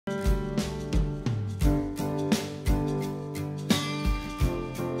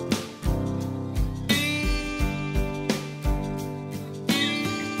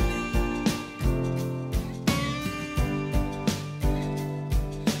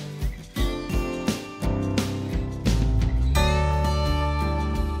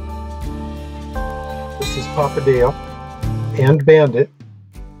This is Papa Dale and Bandit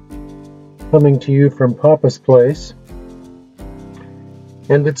coming to you from Papa's place,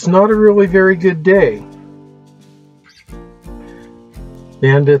 and it's not a really very good day.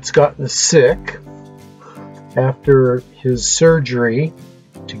 Bandit's gotten sick after his surgery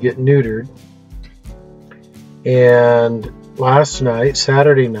to get neutered, and last night,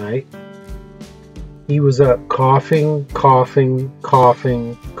 Saturday night, he was up coughing.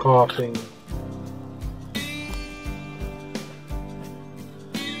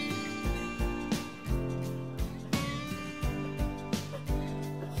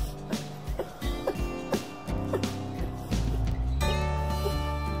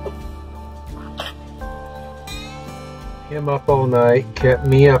 Him up all night, kept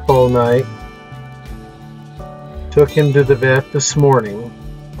me up all night. Took him to the vet this morning.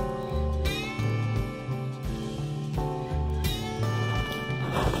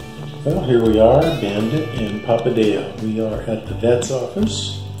 Well, here we are, Bandit and Papa Dale. We are at the vet's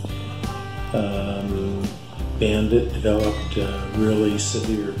office. Bandit developed a really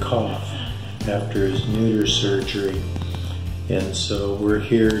severe cough after his neuter surgery, and so we're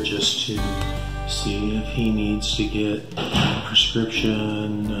here just to see if he needs to get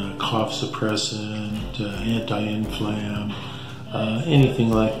prescription, cough suppressant, anti-inflam, anything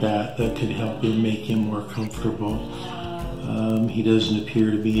like that that could help him, make him more comfortable. He doesn't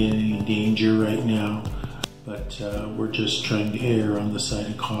appear to be in any danger right now, but we're just trying to err on the side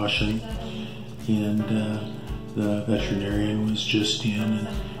of caution. And the veterinarian was just in, and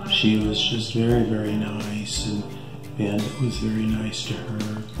she was just very, very nice, and Bandit was very nice to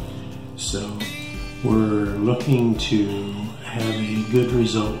her. So we're looking to have a good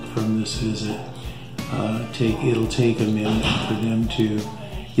result from this visit. It'll take a minute for them to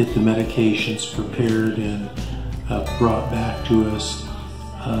get the medications prepared and brought back to us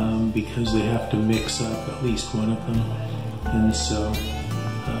because they have to mix up at least one of them, and so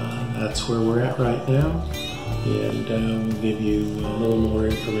that's where we're at right now, and we'll give you a little more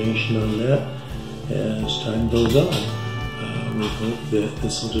information on that as time goes on. We hope that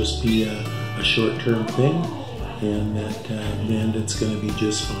this will just be a short-term thing, and that Bandit's going to be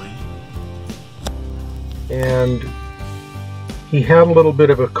just fine. And he had a little bit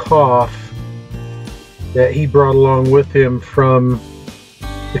of a cough that he brought along with him from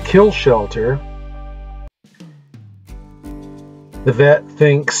the kill shelter. The vet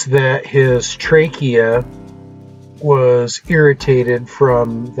thinks that his trachea was irritated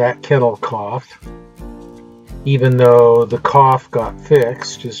from that kennel cough. Even though the cough got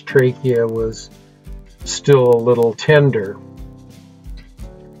fixed, his trachea was still a little tender.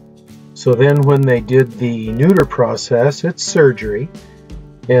 So then when they did the neuter process, it's surgery,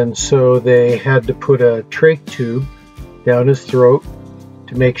 and so they had to put a trach tube down his throat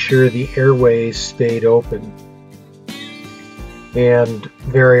to make sure the airways stayed open. And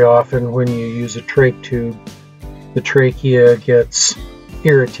very often when you use a trach tube, the trachea gets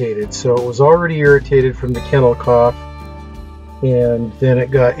irritated. So it was already irritated from the kennel cough, and then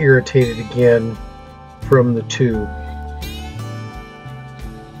it got irritated again from the tube.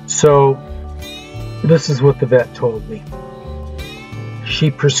 So this is what the vet told me.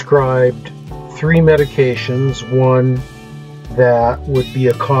 She prescribed 3 medications, one that would be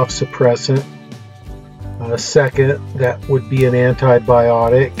a cough suppressant, a second that would be an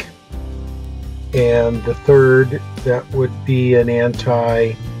antibiotic, and the third that would be an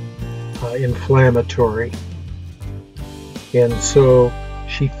anti-inflammatory. And so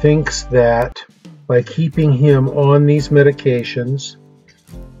she thinks that by keeping him on these medications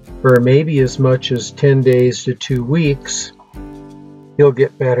for maybe as much as 10 days to 2 weeks, he'll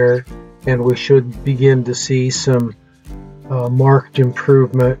get better, and we should begin to see some marked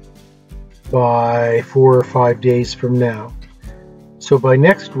improvement by 4 or 5 days from now. So by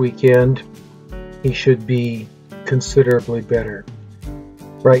next weekend, he should be considerably better.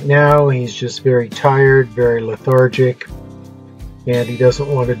 Right now, he's just very tired, very lethargic, and he doesn't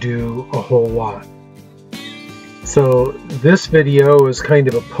want to do a whole lot. So this video is kind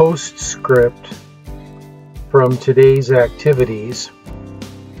of a postscript from today's activities,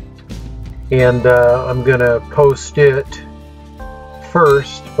 and I'm going to post it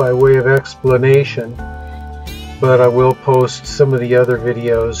first by way of explanation, but I will post some of the other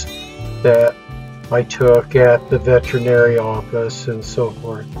videos that I took at the veterinary office and so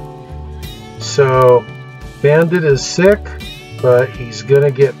forth. So Bandit is sick, but he's going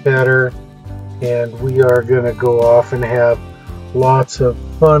to get better, and we are going to go off and have lots of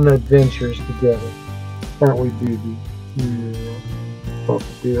fun adventures together. Aren't we, baby? Yeah. Papa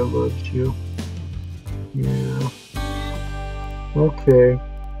Dale loves you. Yeah. Okay.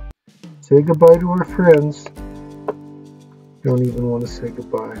 Say goodbye to our friends. Don't even want to say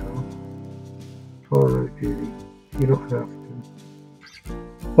goodbye, huh? Alright, beauty. You don't have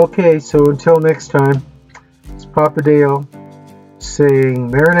to. Okay, so until next time, it's Papa Dale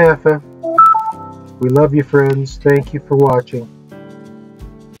saying Maranatha. We love you, friends. Thank you for watching.